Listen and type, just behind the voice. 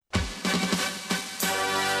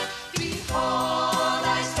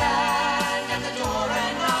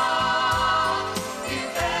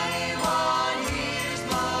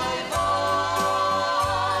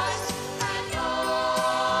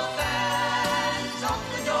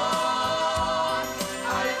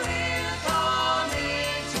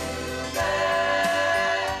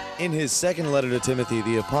In his second letter to Timothy,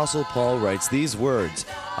 the Apostle Paul writes these words,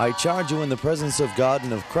 I charge you in the presence of God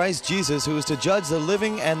and of Christ Jesus, who is to judge the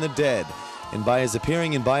living and the dead, and by his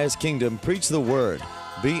appearing and by his kingdom, preach the word.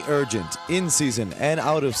 Be urgent, in season and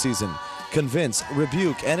out of season. Convince,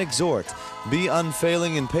 rebuke, and exhort. Be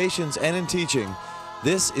unfailing in patience and in teaching.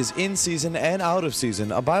 This is In Season and Out of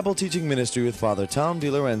Season, a Bible teaching ministry with Father Tom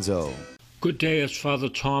DiLorenzo. Good day, it's Father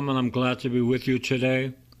Tom, and I'm glad to be with you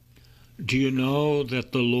today. Do you know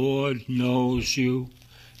that the Lord knows you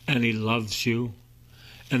and He loves you,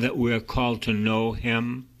 and that we are called to know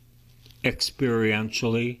Him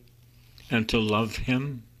experientially and to love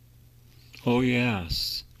Him? Oh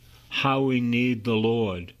yes, how we need the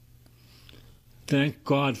Lord. Thank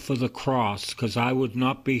God for the cross, because I would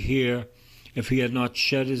not be here if He had not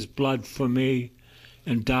shed His blood for me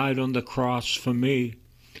and died on the cross for me.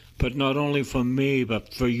 But not only for me,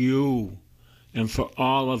 but for you and for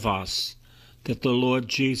all of us, that the Lord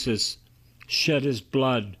Jesus shed His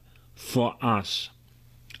blood for us.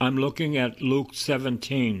 I'm looking at Luke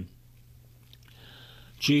 17.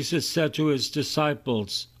 Jesus said to His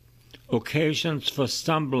disciples, occasions for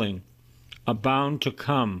stumbling are bound to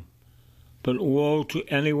come, but woe to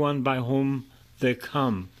anyone by whom they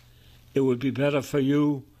come. It would be better for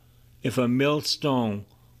you if a millstone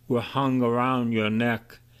were hung around your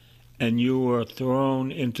neck and you were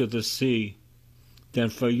thrown into the sea, than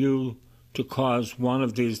for you to cause one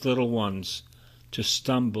of these little ones to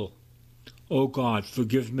stumble. Oh God,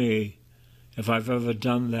 forgive me if I've ever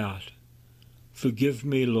done that. Forgive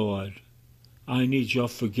me, Lord. I need your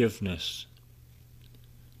forgiveness.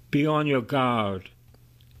 Be on your guard.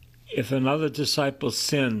 If another disciple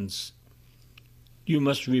sins, you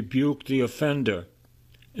must rebuke the offender,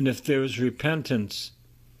 and if there is repentance,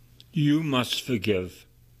 you must forgive.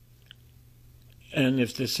 And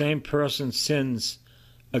if the same person sins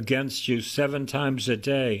against you 7 times a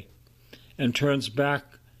day and turns back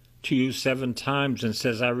to you 7 times and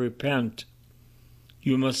says, I repent,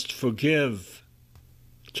 you must forgive.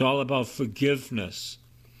 It's all about forgiveness,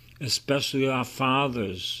 especially our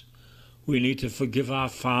fathers. We need to forgive our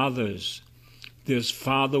fathers. There's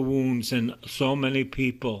father wounds in so many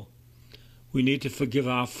people. We need to forgive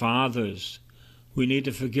our fathers. We need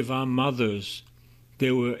to forgive our mothers.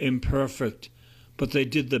 They were imperfect, but they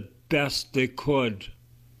did the best they could.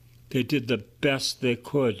 They did the best they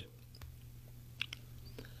could.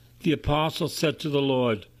 The apostle said to the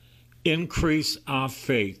Lord, increase our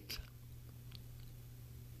faith.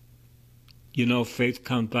 You know, faith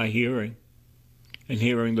comes by hearing, and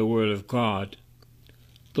hearing the word of God.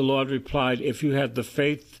 The Lord replied, if you had the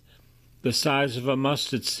faith the size of a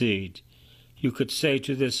mustard seed, you could say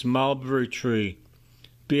to this mulberry tree,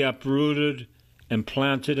 be uprooted and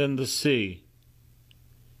planted in the sea,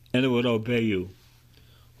 and it would obey you.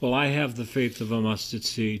 Well, I have the faith of a mustard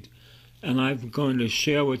seed, and I'm going to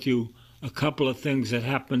share with you a couple of things that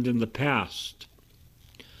happened in the past.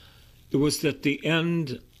 It was at the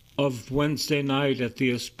end of Wednesday night at the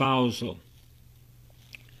espousal,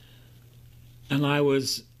 and I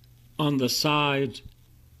was on the side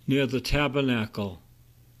near the tabernacle,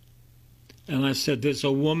 and I said, there's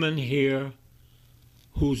a woman here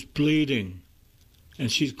who's bleeding,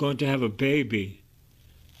 and she's going to have a baby,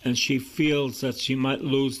 and she feels that she might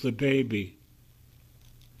lose the baby.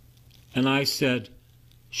 And I said,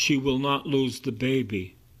 she will not lose the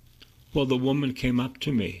baby. Well, the woman came up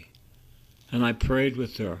to me, and I prayed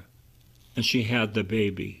with her, and she had the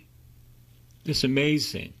baby. It's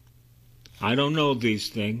amazing. I don't know these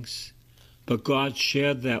things, but God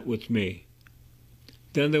shared that with me.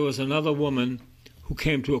 Then there was another woman who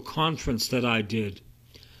came to a conference that I did.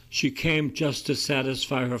 She came just to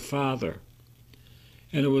satisfy her father.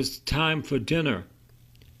 And it was time for dinner,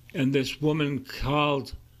 and this woman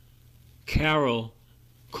Carol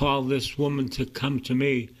called this woman to come to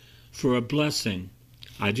me for a blessing.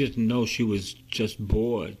 I didn't know she was just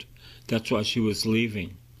bored. That's why she was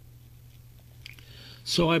leaving.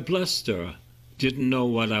 So I blessed her. Didn't know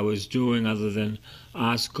what I was doing other than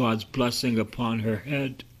ask God's blessing upon her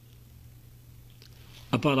head.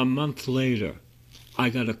 About a month later, I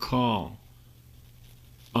got a call.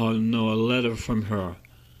 A letter from her.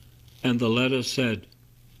 And the letter said,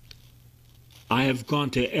 I have gone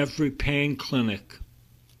to every pain clinic,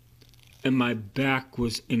 and my back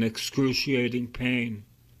was in excruciating pain,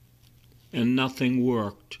 and nothing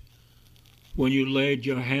worked. When you laid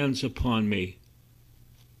your hands upon me,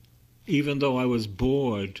 even though I was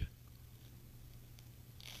bored,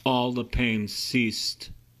 all the pain ceased.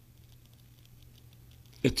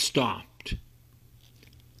 It stopped.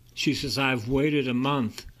 She says, I've waited a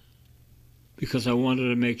month because I wanted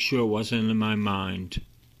to make sure it wasn't in my mind.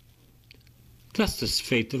 That's the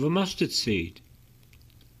faith of a mustard seed.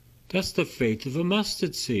 That's the faith of a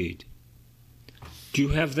mustard seed. Do you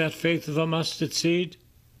have that faith of a mustard seed?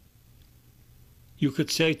 You could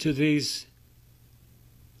say to these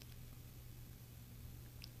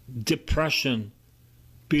depression,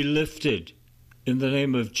 be lifted in the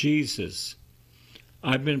name of Jesus.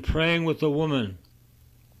 I've been praying with a woman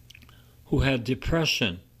who had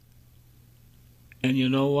depression. And you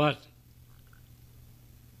know what?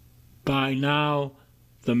 By now,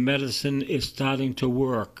 the medicine is starting to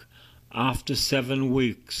work. After 7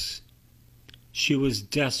 weeks, she was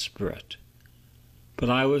desperate. But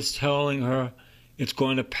I was telling her, it's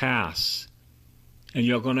going to pass, and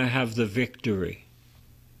you're going to have the victory.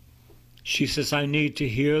 She says, I need to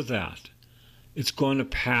hear that. It's going to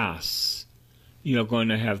pass. You're going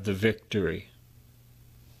to have the victory.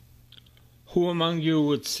 Who among you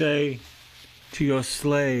would say to your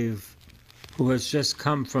slave who has just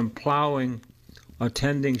come from plowing or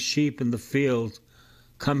tending sheep in the field,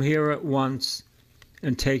 come here at once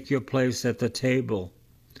and take your place at the table?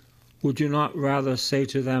 Would you not rather say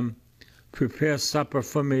to them, prepare supper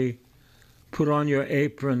for me, put on your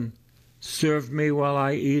apron, serve me while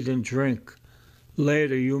I eat and drink.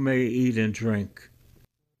 Later you may eat and drink.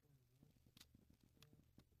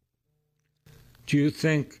 Do you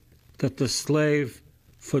think that the slave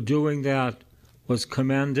for doing that was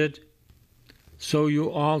commended? So you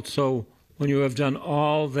also, when you have done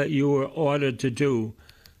all that you were ordered to do,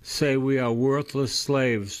 say we are worthless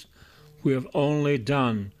slaves. We have only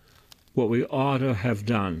done what we ought to have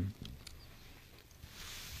done.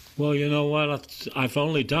 Well, you know what? I've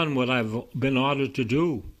only done what I've been ordered to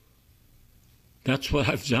do. That's what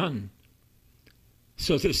I've done.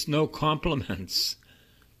 So there's no compliments.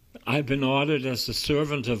 I've been ordered as a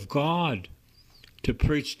servant of God to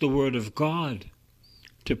preach the word of God,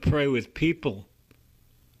 to pray with people.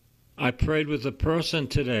 I prayed with a person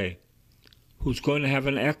today who's going to have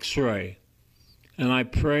an x-ray, and I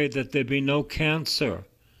prayed that there be no cancer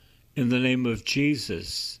in the name of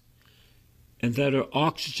Jesus, and that her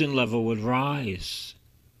oxygen level would rise.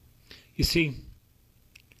 You see,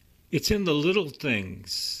 it's in the little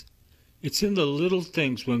things. It's in the little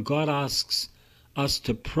things when God asks us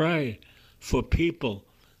to pray for people,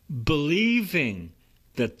 believing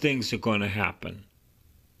that things are going to happen.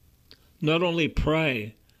 Not only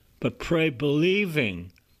pray, but pray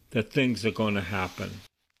believing that things are going to happen.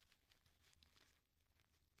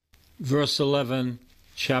 Verse 11,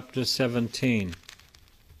 chapter 17.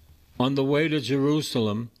 On the way to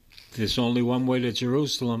Jerusalem, there's only one way to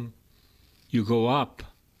Jerusalem. You go up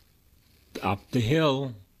the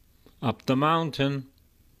hill, up the mountain.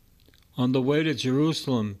 On the way to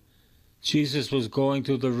Jerusalem, Jesus was going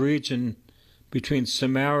through the region between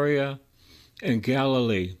Samaria and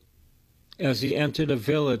Galilee. As he entered a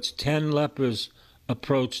village, 10 lepers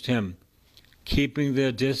approached him, keeping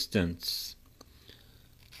their distance.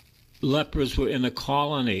 Lepers were in a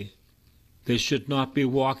colony. They should not be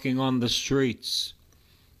walking on the streets.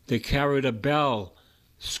 They carried a bell,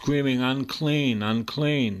 screaming, unclean,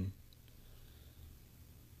 unclean.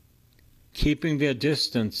 Keeping their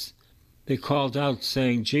distance, they called out,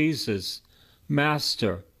 saying, Jesus,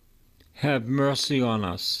 Master, have mercy on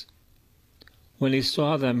us. When he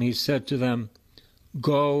saw them, he said to them,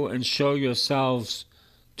 Go and show yourselves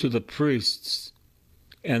to the priests.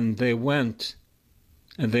 And they went,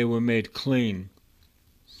 and they were made clean.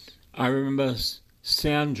 I remember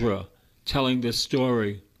Sandra telling this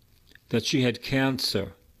story, that she had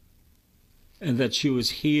cancer, and that she was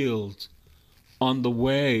healed on the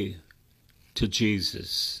way to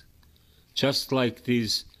Jesus. Just like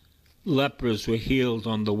these lepers were healed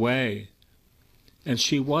on the way. And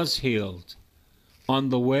she was healed on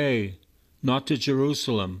the way, not to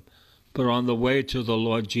Jerusalem, but on the way to the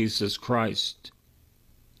Lord Jesus Christ.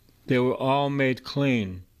 They were all made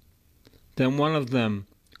clean. Then one of them,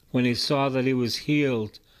 when he saw that he was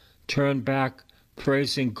healed, turned back,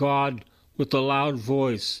 praising God with a loud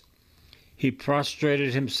voice. He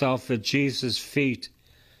prostrated himself at Jesus' feet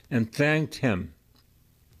and thanked him.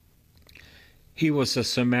 He was a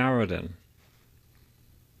Samaritan.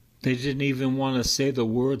 They didn't even want to say the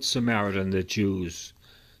word Samaritan, the Jews.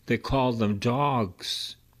 They called them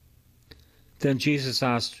dogs. Then Jesus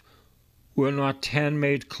asked, Were not 10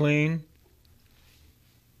 made clean?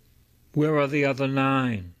 Where are the other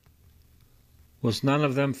 9? Was none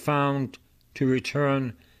of them found to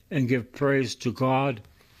return and give praise to God,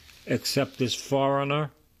 except this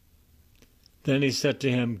foreigner? Then he said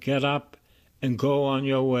to him, Get up and go on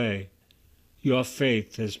your way. Your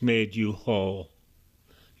faith has made you whole.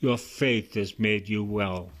 Your faith has made you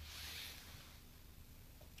well.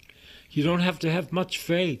 You don't have to have much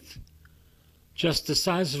faith. just the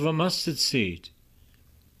size of a mustard seed.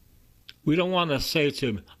 We don't want to say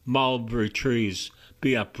to mulberry trees,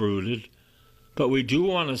 be uprooted, but we do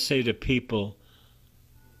want to say to people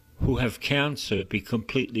who have cancer, be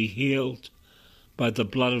completely healed by the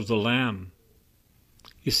blood of the Lamb.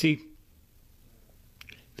 You see,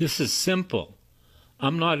 this is simple.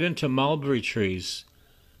 I'm not into mulberry trees,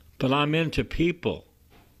 but I'm into people.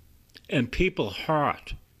 And people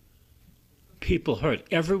hurt. People hurt.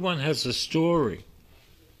 Everyone has a story.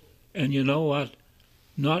 And you know what?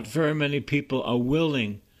 Not very many people are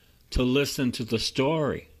willing to listen to the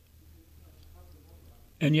story.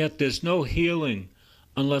 And yet there's no healing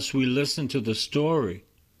unless we listen to the story.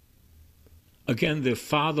 Again, they're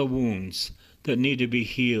father wounds that need to be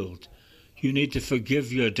healed. You need to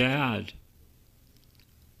forgive your dad.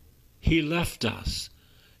 He left us.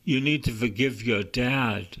 You need to forgive your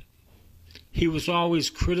dad. He was always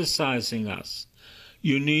criticizing us.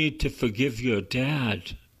 You need to forgive your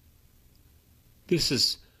dad. This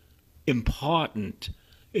is important.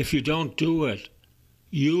 If you don't do it,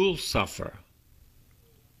 you'll suffer.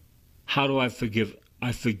 How do I forgive?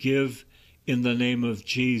 I forgive in the name of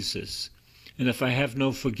Jesus. And if I have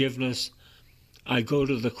no forgiveness, I go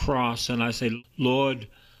to the cross and I say, Lord,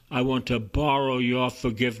 I want to borrow your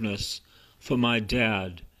forgiveness for my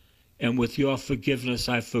dad. And with your forgiveness,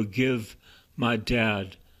 I forgive my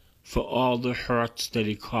dad for all the hurts that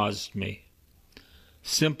he caused me.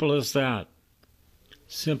 Simple as that.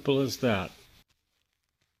 Simple as that.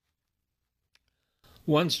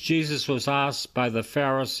 Once Jesus was asked by the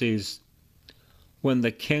Pharisees when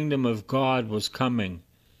the kingdom of God was coming,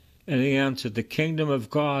 and he answered, the kingdom of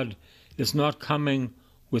God is not coming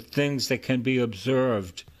with things that can be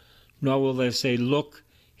observed, nor will they say, look,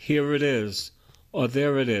 here it is, or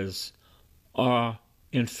there it is, or,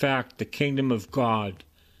 in fact, the kingdom of God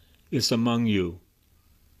is among you.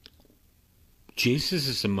 Jesus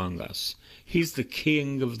is among us. He's the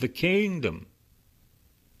king of the kingdom.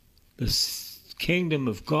 The kingdom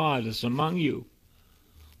of God is among you.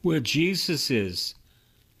 Where Jesus is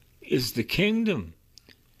the kingdom.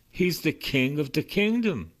 He's the king of the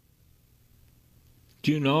kingdom.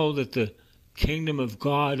 Do you know that the kingdom of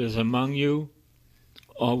God is among you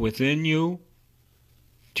or within you?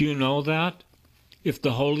 Do you know that? If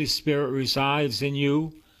the Holy Spirit resides in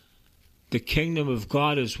you, the kingdom of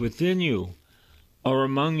God is within you or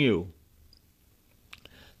among you.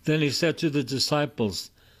 Then he said to the disciples,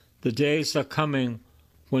 the days are coming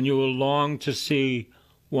when you will long to see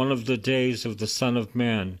one of the days of the Son of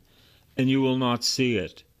Man, and you will not see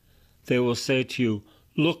it. They will say to you,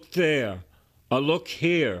 look there, or look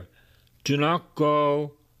here. Do not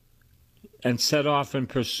go and set off in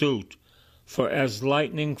pursuit, for as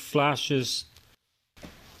lightning flashes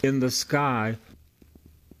in the sky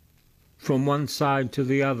from one side to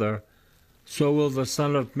the other, so will the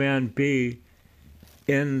Son of Man be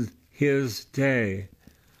in his day.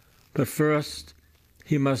 But first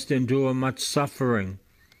he must endure much suffering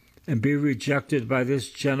and be rejected by this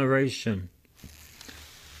generation.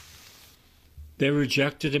 They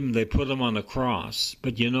rejected him, they put him on the cross.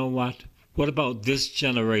 But you know what? What about this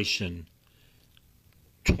generation?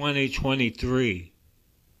 2023.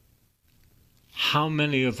 How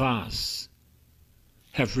many of us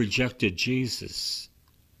have rejected Jesus?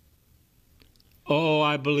 Oh,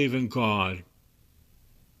 I believe in God.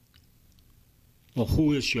 Well,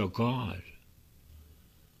 who is your God?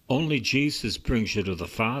 Only Jesus brings you to the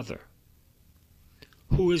Father.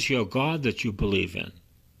 Who is your God that you believe in?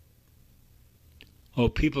 Oh,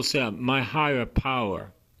 people say, my higher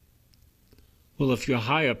power. Well, if your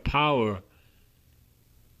higher power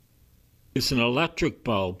is an electric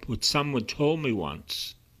bulb, which someone told me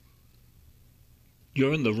once,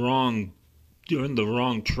 you're in the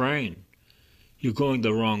wrong train. You're going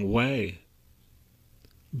the wrong way.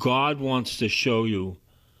 God wants to show you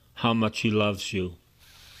how much he loves you.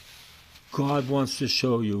 God wants to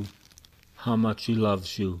show you how much he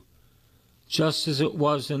loves you. Just as it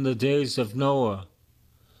was in the days of Noah,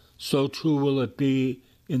 so too will it be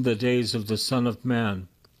in the days of the Son of Man.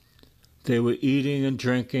 They were eating and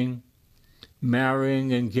drinking,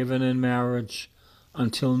 marrying and given in marriage,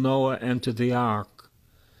 until Noah entered the ark,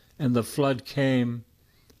 and the flood came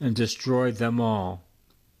and destroyed them all.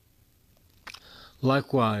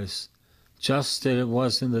 Likewise, just as it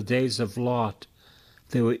was in the days of Lot,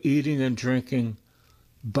 they were eating and drinking,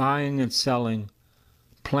 buying and selling,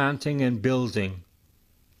 planting and building.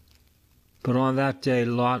 But on that day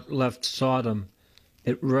Lot left Sodom.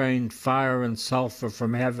 It rained fire and sulfur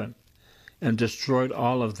from heaven and destroyed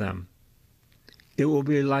all of them. It will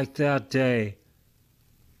be like that day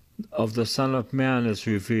of the Son of Man is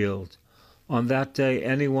revealed. On that day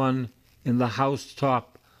anyone in the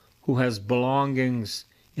housetop who has belongings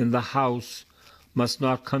in the house must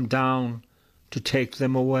not come down to take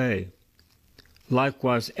them away.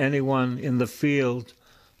 Likewise, anyone in the field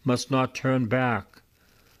must not turn back.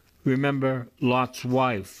 Remember Lot's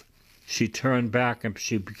wife. She turned back and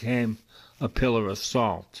she became a pillar of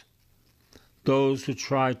salt. Those who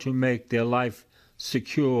try to make their life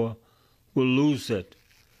secure will lose it,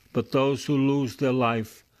 but those who lose their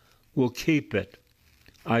life will keep it.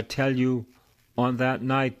 I tell you, on that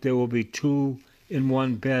night there will be two in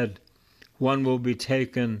one bed. One will be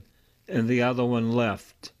taken and the other one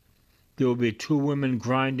left. There will be two women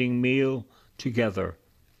grinding meal together.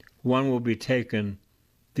 One will be taken,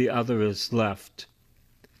 the other is left.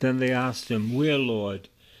 Then they asked him, Where, Lord?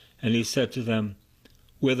 And he said to them,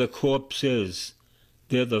 Where the corpse is,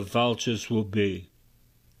 there the vultures will be.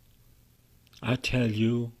 I tell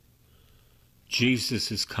you,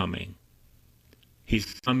 Jesus is coming.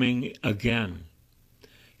 He's coming again.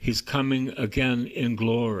 He's coming again in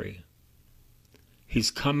glory.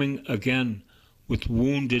 He's coming again with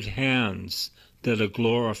wounded hands that are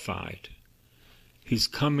glorified. He's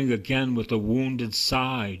coming again with a wounded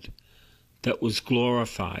side that was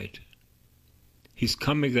glorified. He's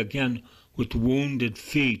coming again with wounded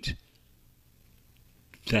feet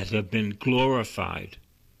that have been glorified.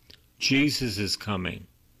 Jesus is coming.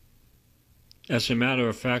 As a matter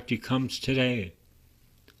of fact, he comes today.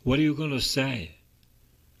 What are you going to say?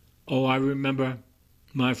 Oh, I remember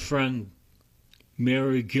my friend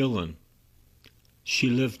Mary Gillen. She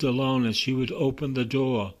lived alone and she would open the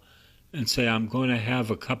door and say, I'm going to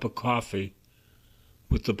have a cup of coffee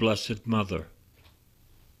with the Blessed Mother.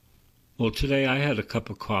 Well, today I had a cup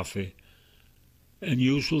of coffee, and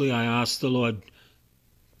usually I ask the Lord,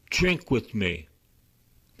 drink with me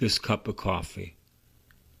this cup of coffee.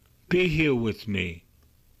 Be here with me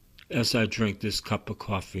as I drink this cup of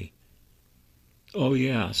coffee. Oh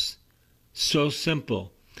yes, so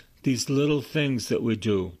simple, these little things that we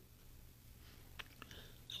do.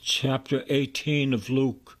 Chapter 18 of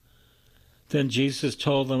Luke. Then Jesus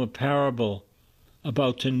told them a parable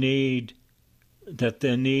about their need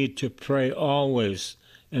to pray always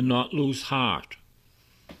and not lose heart.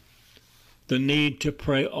 The need to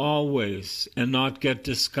pray always and not get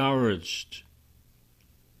discouraged.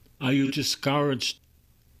 Are you discouraged?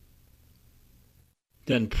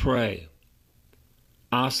 Then pray.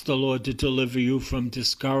 Ask the Lord to deliver you from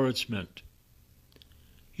discouragement.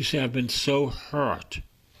 You say, I've been so hurt.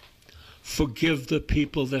 Forgive the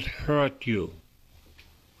people that hurt you.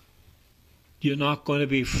 You're not going to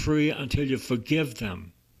be free until you forgive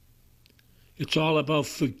them. It's all about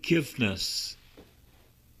forgiveness.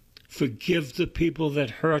 Forgive the people that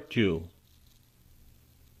hurt you.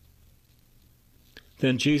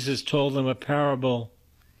 Then Jesus told them a parable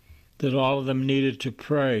that all of them needed to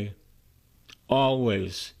pray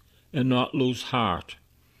always and not lose heart.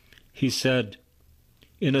 He said,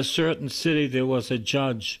 in a certain city there was a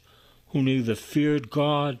judge who neither feared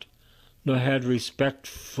God nor had respect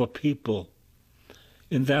for people.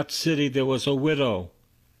 In that city there was a widow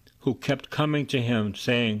who kept coming to him,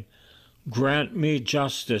 saying, Grant me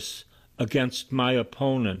justice against my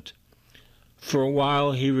opponent. For a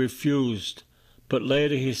while he refused, but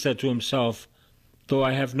later he said to himself, Though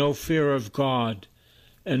I have no fear of God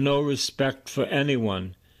and no respect for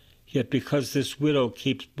anyone, yet because this widow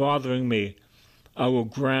keeps bothering me, I will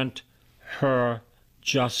grant her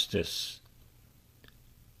justice,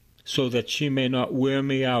 so that she may not wear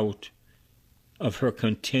me out of her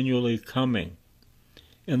continually coming.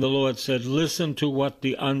 And the Lord said, Listen to what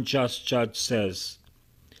the unjust judge says.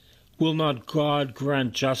 Will not God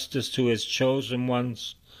grant justice to his chosen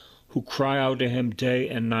ones who cry out to him day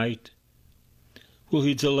and night? Will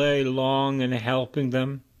he delay long in helping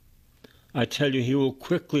them? I tell you, he will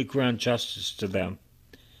quickly grant justice to them.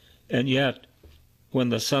 And yet, when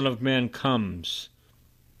the Son of Man comes,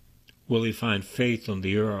 will he find faith on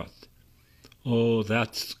the earth? Oh,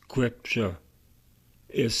 that scripture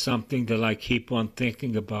is something that I keep on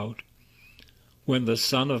thinking about. When the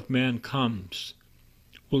Son of Man comes,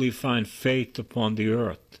 will he find faith upon the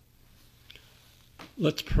earth?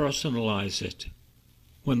 Let's personalize it.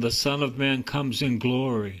 When the Son of Man comes in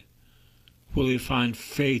glory, will he find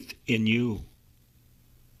faith in you?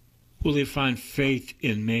 Will he find faith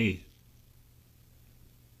in me?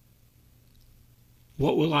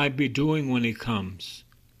 What will I be doing when he comes?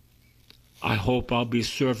 I hope I'll be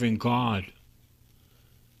serving God.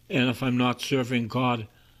 And if I'm not serving God,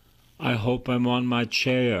 I hope I'm on my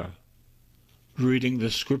chair reading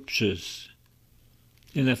the scriptures.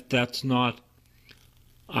 And if that's not,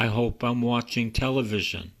 I hope I'm watching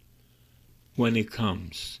television when he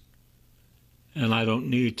comes. And I don't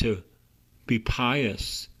need to be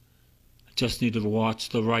pious. I just need to watch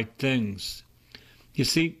the right things. You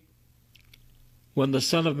see, when the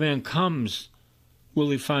Son of Man comes, will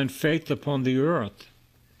he find faith upon the earth?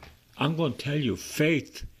 I'm going to tell you,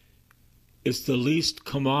 faith is the least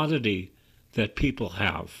commodity that people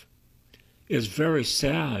have. It's very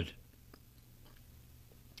sad.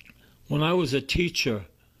 When I was a teacher,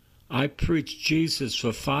 I preached Jesus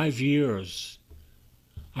for 5 years.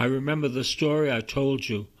 I remember the story I told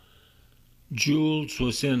you. Jules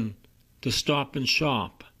was in the Stop and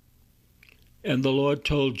Shop, and the Lord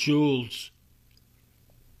told Jules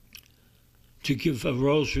to give a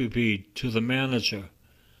rosary bead to the manager.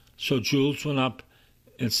 So Jules went up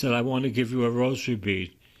and said, I want to give you a rosary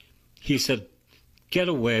bead. He said, get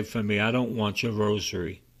away from me, I don't want your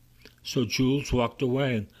rosary. So Jules walked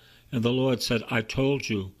away, and the Lord said, I told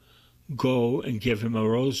you, go and give him a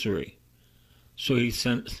rosary. So he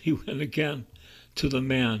went again to the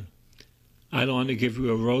man, I don't want to give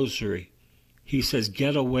you a rosary. He says,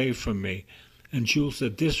 get away from me. And Jules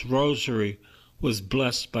said, this rosary was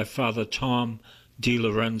blessed by Father Tom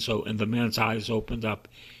DiLorenzo, and the man's eyes opened up.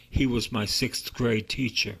 He was my 6th grade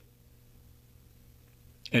teacher.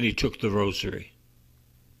 And he took the rosary.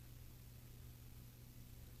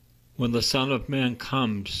 When the Son of Man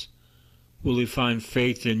comes, will he find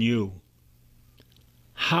faith in you?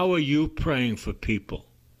 How are you praying for people?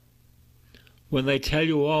 When they tell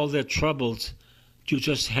you all their troubles, do you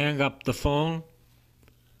just hang up the phone?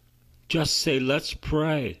 Just say, let's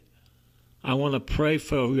pray. I want to pray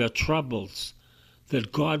for your troubles,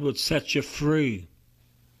 that God would set you free.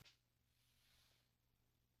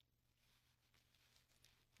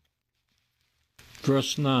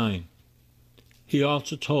 Verse 9. He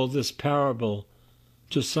also told this parable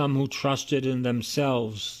to some who trusted in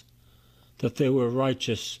themselves that they were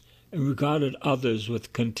righteous and regarded others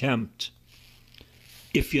with contempt.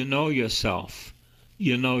 If you know yourself,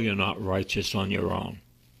 you know you're not righteous on your own.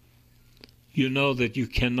 You know that you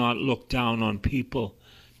cannot look down on people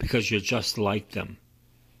because you're just like them.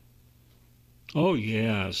 Oh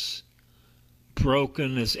yes,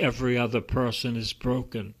 broken as every other person is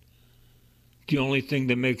broken. The only thing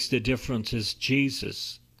that makes the difference is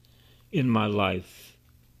Jesus in my life.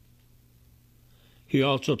 He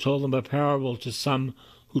also told them a parable to some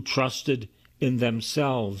who trusted in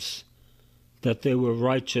themselves that they were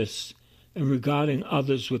righteous and regarding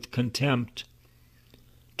others with contempt.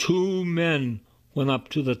 2 men went up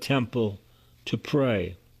to the temple to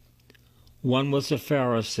pray. One was a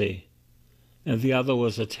Pharisee, and the other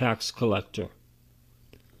was a tax collector.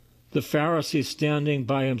 The Pharisee, standing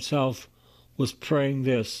by himself, was praying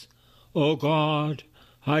this, "O God,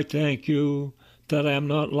 I thank you that I am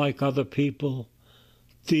not like other people,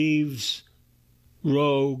 thieves,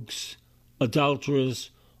 rogues,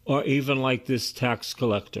 adulterers, or even like this tax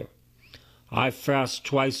collector. I fast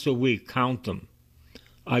twice a week, count them.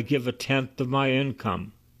 I give 1/10 of my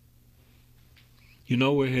income." You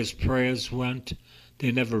know where his prayers went?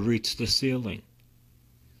 They never reached the ceiling.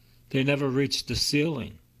 They never reached the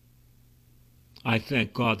ceiling. I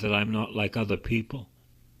thank God that I'm not like other people.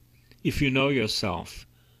 If you know yourself,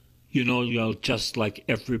 you know you're just like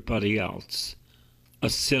everybody else, a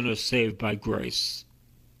sinner saved by grace,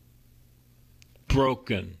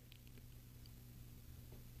 broken,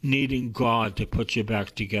 needing God to put you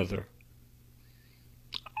back together.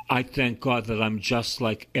 I thank God that I'm just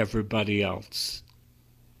like everybody else.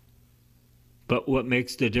 But what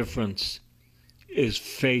makes the difference is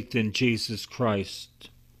faith in Jesus Christ.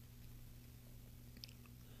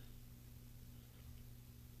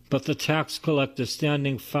 But the tax collector,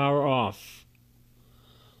 standing far off,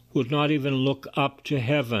 would not even look up to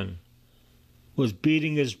heaven, was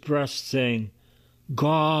beating his breast, saying,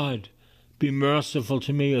 "God, be merciful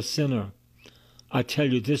to me, a sinner." I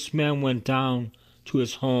tell you, this man went down to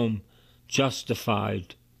his home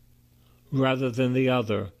justified rather than the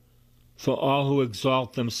other, for all who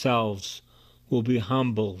exalt themselves will be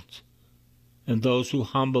humbled, and those who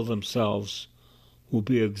humble themselves will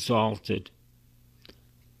be exalted.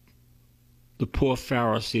 The poor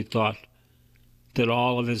Pharisee thought that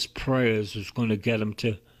all of his prayers was going to get him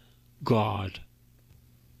to God.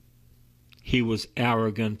 He was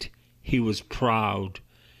arrogant. He was proud.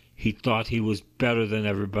 He thought he was better than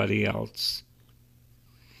everybody else.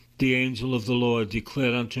 The angel of the Lord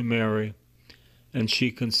declared unto Mary, and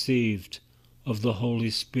she conceived of the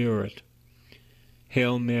Holy Spirit.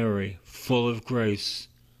 Hail Mary, full of grace,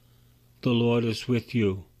 the Lord is with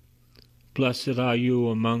you. Blessed are you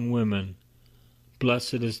among women.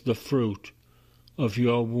 Blessed is the fruit of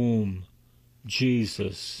your womb,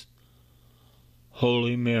 Jesus.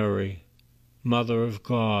 Holy Mary, Mother of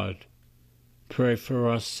God, pray for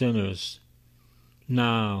us sinners,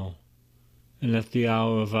 now, and at the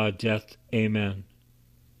hour of our death. Amen.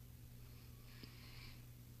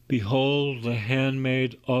 Behold the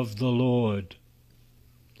handmaid of the Lord.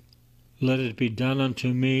 Let it be done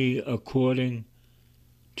unto me according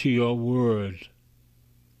to your word.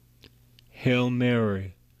 Hail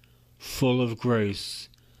Mary, full of grace,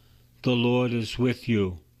 the Lord is with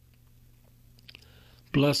you.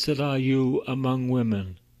 Blessed are you among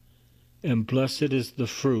women, and blessed is the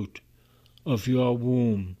fruit of your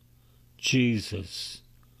womb, Jesus.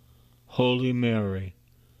 Holy Mary,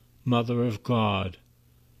 Mother of God,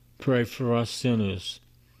 pray for us sinners,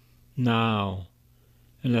 now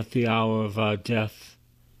and at the hour of our death.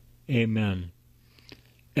 Amen.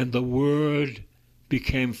 And the Word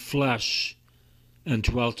became flesh and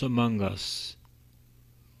dwelt among us.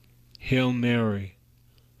 Hail Mary,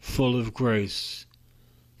 full of grace,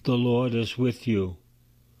 the Lord is with you.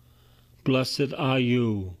 Blessed are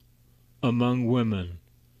you among women,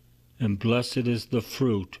 and blessed is the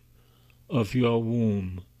fruit of your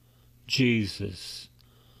womb, Jesus.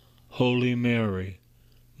 Holy Mary,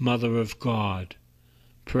 Mother of God,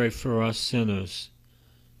 pray for us sinners,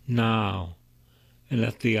 now and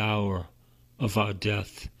at the hour of our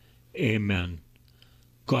death. Amen.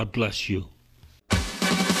 God bless you.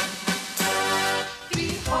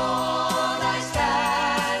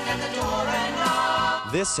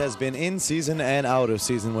 This has been In Season and Out of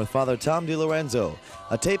Season with Father Tom DiLorenzo.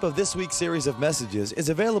 A tape of this week's series of messages is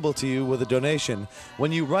available to you with a donation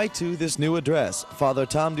when you write to this new address, Father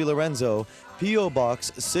Tom DiLorenzo, P.O.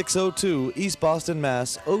 Box 602, East Boston,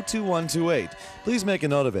 Mass. 02128. Please make a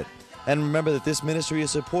note of it. And remember that this ministry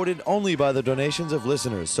is supported only by the donations of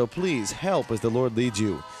listeners, so please help as the Lord leads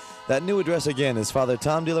you. That new address again is Father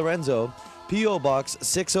Tom DiLorenzo, P.O. Box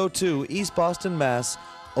 602, East Boston, Mass.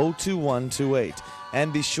 02128.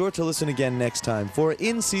 And be sure to listen again next time for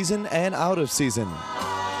In Season and Out of Season.